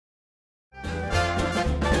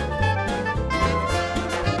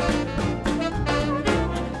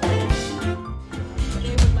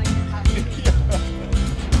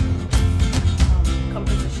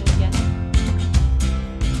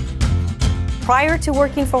Prior to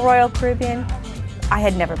working for Royal Caribbean, I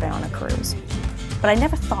had never been on a cruise. But I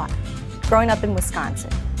never thought, growing up in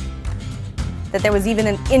Wisconsin, that there was even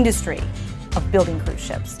an industry of building cruise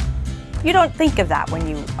ships. You don't think of that when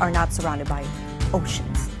you are not surrounded by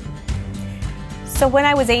oceans. So when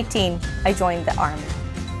I was 18, I joined the Army.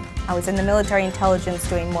 I was in the military intelligence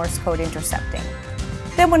doing Morse code intercepting.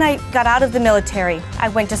 Then when I got out of the military, I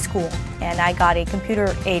went to school and I got a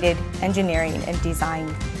computer-aided engineering and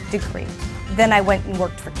design degree. Then I went and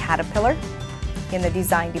worked for Caterpillar in the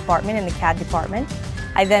design department, in the CAD department.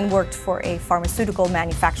 I then worked for a pharmaceutical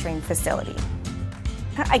manufacturing facility.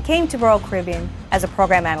 I came to Royal Caribbean as a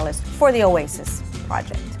program analyst for the Oasis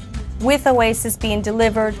project. With Oasis being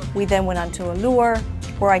delivered, we then went on to Allure,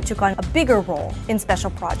 where I took on a bigger role in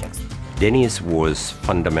special projects. Dennis was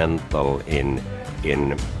fundamental in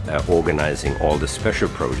organizing all the special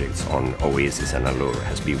projects on Oasis and Allure,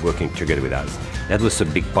 has been working together with us. That was a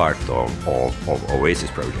big part of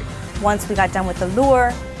Oasis project. Once we got done with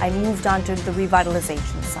Allure, I moved on to the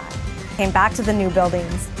revitalization side. Came back to the new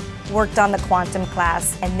buildings, worked on the quantum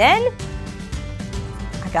class, and then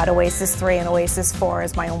I got Oasis 3 and Oasis 4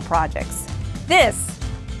 as my own projects. This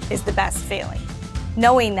is the best feeling,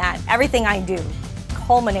 knowing that everything I do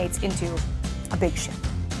culminates into a big ship.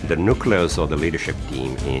 The nucleus of the leadership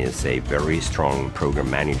team is a very strong program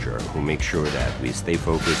manager who makes sure that we stay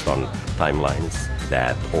focused on timelines,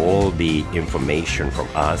 that all the information from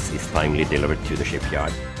us is timely delivered to the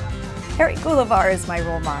shipyard. Harry Gulevar is my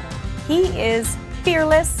role model. He is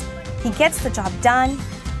fearless, he gets the job done,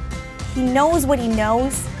 he knows what he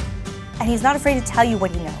knows, and he's not afraid to tell you what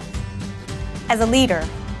he knows. As a leader,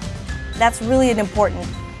 that's really an important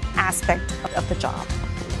aspect of the job.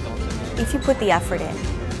 If you put the effort in,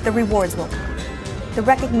 the rewards will come, the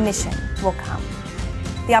recognition will come,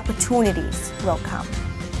 the opportunities will come.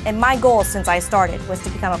 And my goal since I started was to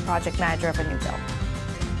become a project manager of a new build.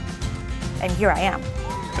 And here I am.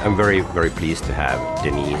 I'm very, very pleased to have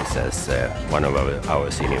Denise as one of our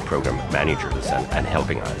senior program managers and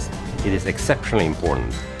helping us. It is exceptionally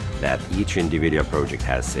important that each individual project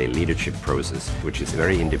has a leadership process which is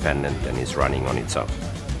very independent and is running on its own.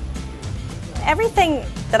 Everything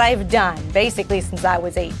that I've done, basically since I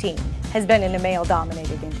was 18, has been in a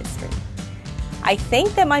male-dominated industry. I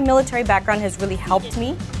think that my military background has really helped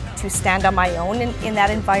me to stand on my own in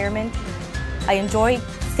that environment. I enjoy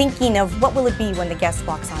thinking of what will it be when the guest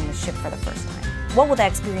walks on the ship for the first time. What will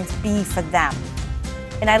that experience be for them?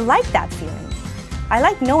 And I like that feeling. I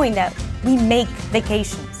like knowing that we make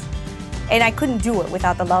vacations. And I couldn't do it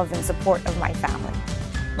without the love and support of my family.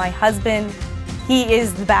 My husband, he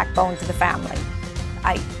is the backbone to the family.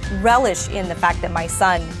 I relish in the fact that my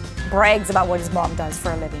son brags about what his mom does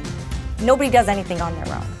for a living. Nobody does anything on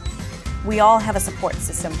their own. We all have a support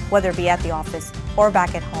system, whether it be at the office or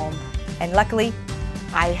back at home. And luckily,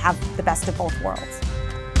 I have the best of both worlds.